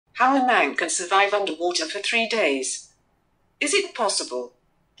How a man can survive underwater for 3 days. Is it possible?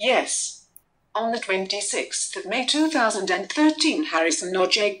 Yes. On the 26th of May 2013, Harrison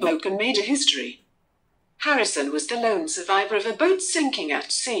Nojagbokan made a history. Harrison was the lone survivor of a boat sinking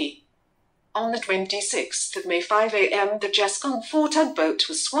at sea. On the 26th of May 5 a.m., the Jascon 4 tugboat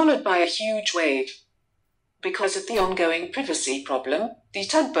was swallowed by a huge wave. Because of the ongoing privacy problem, the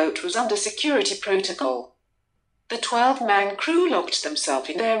tugboat was under security protocol. The 12-man crew locked themselves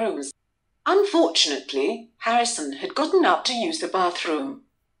in their rooms. Unfortunately, Harrison had gotten up to use the bathroom.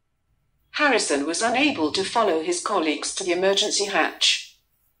 Harrison was unable to follow his colleagues to the emergency hatch.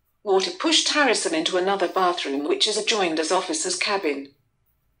 Water pushed Harrison into another bathroom which is adjoined as officer's cabin.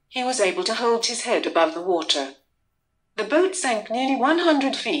 He was able to hold his head above the water. The boat sank nearly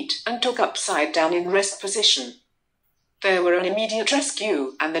 100 feet and took upside down in rest position. There were an immediate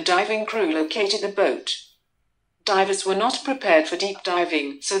rescue and the diving crew located the boat. Divers were not prepared for deep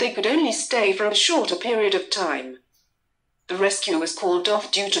diving, so they could only stay for a shorter period of time. The rescue was called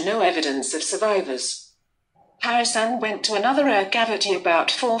off due to no evidence of survivors. Harrison went to another air cavity about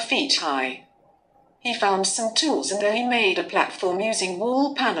 4 feet high. He found some tools and there he made a platform using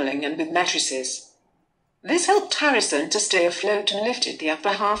wall paneling and with mattresses. This helped Harrison to stay afloat and lifted the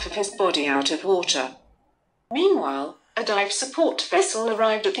upper half of his body out of water. Meanwhile, a dive support vessel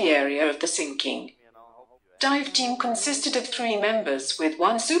arrived at the area of the sinking. Dive team consisted of 3 members, with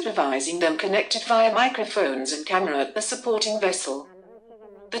 1 supervising them connected via microphones and camera at the supporting vessel.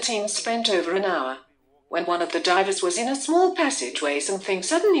 The team spent over an hour. When one of the divers was in a small passageway, something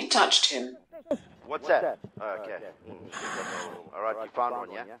suddenly touched him. What's that? Oh, okay. Alright, you found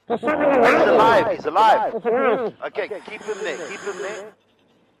one, yeah? He's alive, he's alive! Okay, keep him there, keep him there.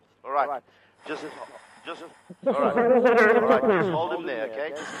 Alright, just, alright, just hold him there, okay?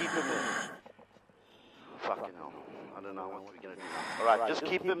 Just keep him there. Fucking hell, I don't know what we're gonna do. Alright, just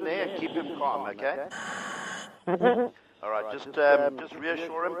keep him there and keep him calm, okay? Alright, just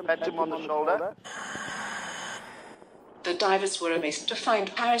reassure him, pat him on the shoulder. The divers were amazed to find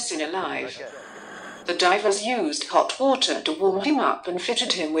Harrison alive. Okay. The divers used hot water to warm him up and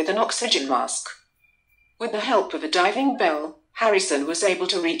fitted him with an oxygen mask. With the help of a diving bell, Harrison was able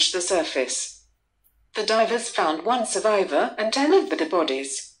to reach the surface. The divers found 1 survivor and 10 of the dead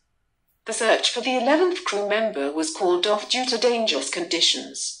bodies. The search for the 11th crew member was called off due to dangerous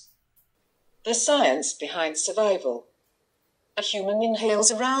conditions. The science behind survival. A human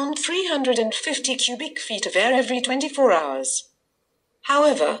inhales around 350 cubic feet of air every 24 hours.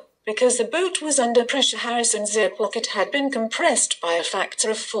 However, because the boat was under pressure, Harrison's air pocket had been compressed by a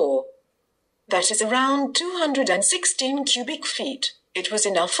factor of 4. That is around 216 cubic feet. It was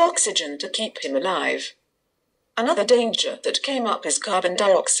enough oxygen to keep him alive. Another danger that came up is carbon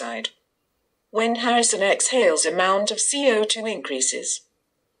dioxide. When Harrison exhales, the amount of CO2 increases.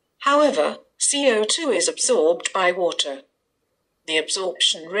 However, CO2 is absorbed by water. The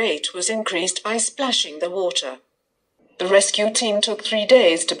absorption rate was increased by splashing the water. The rescue team took 3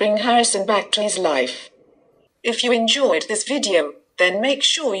 days to bring Harrison back to his life. If you enjoyed this video, then make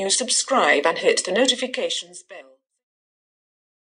sure you subscribe and hit the notifications bell.